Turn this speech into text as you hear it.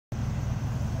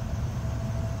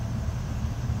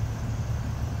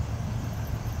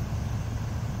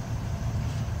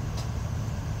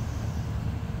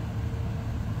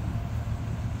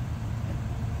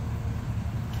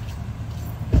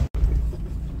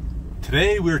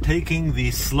Today we're taking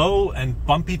the slow and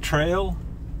bumpy trail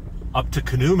up to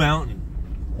Canoe Mountain,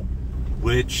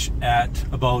 which at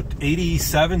about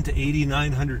 87 to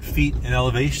 8,900 feet in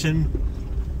elevation,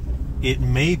 it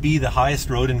may be the highest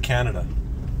road in Canada.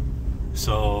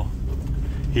 So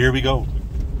here we go.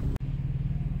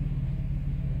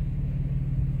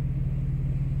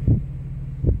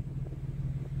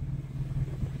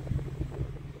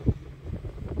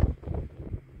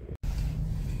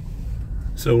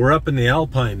 So we're up in the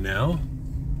Alpine now.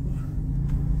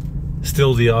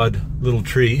 Still the odd little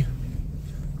tree.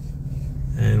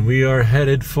 And we are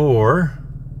headed for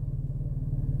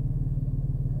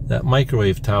that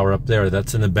microwave tower up there.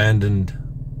 That's an abandoned,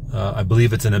 I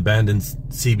believe it's an abandoned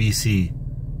CBC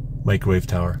microwave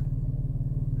tower.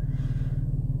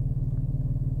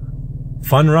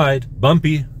 Fun ride,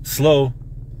 bumpy, slow,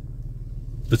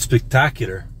 but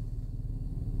spectacular.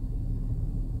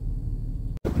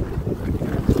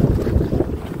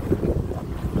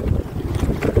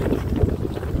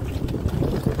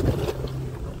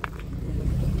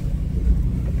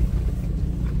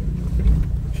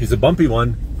 She's a bumpy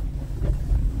one.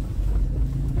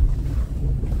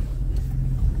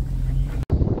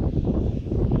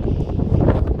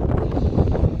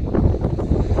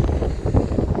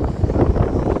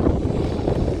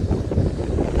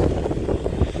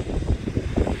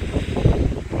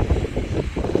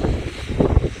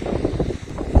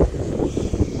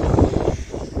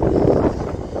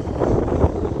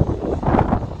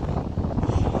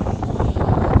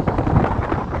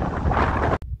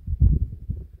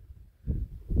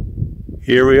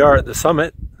 Here we are at the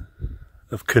summit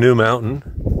of Canoe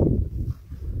Mountain.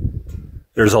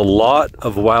 There's a lot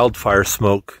of wildfire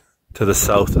smoke to the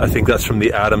south. I think that's from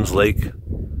the Adams Lake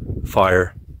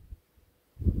fire.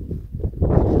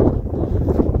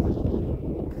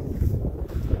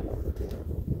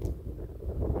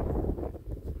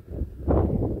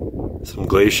 Some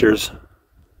glaciers.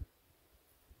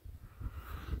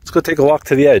 Let's go take a walk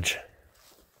to the edge.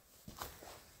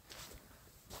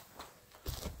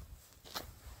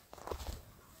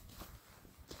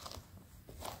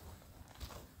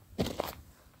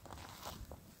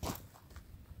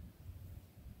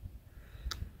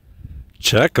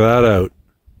 Check that out.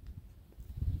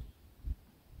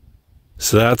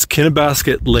 So that's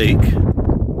Kinnebasket Lake,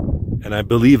 and I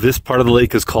believe this part of the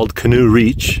lake is called Canoe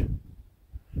Reach,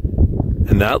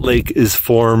 and that lake is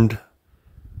formed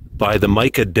by the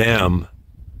Mica Dam,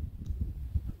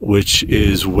 which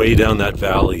is way down that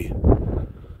valley.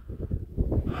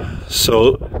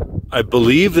 So I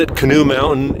believe that Canoe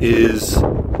Mountain is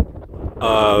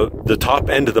the top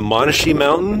end of the Monashee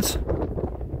Mountains,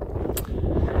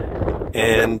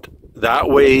 and that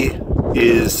way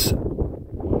is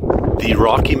the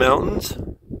Rocky Mountains.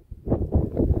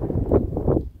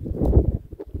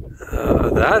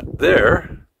 That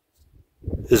there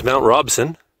is Mount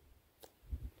Robson.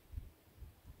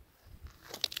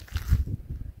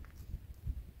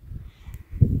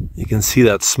 You can see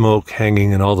that smoke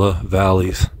hanging in all the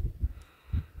valleys.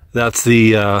 That's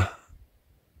the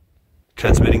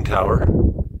transmitting tower.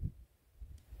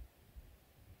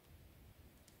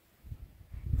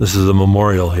 This is a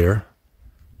memorial here.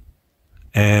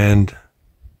 And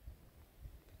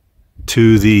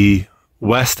to the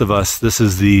west of us, this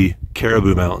is the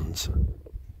Caribou Mountains.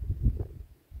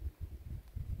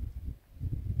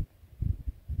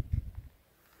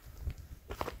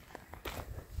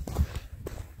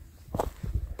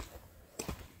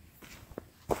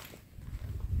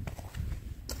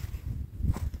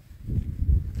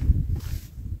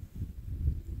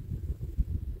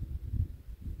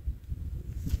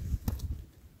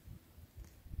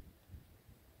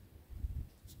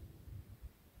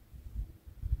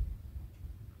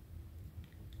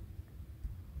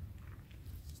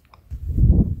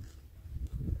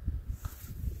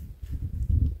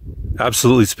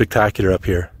 Absolutely spectacular up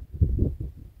here.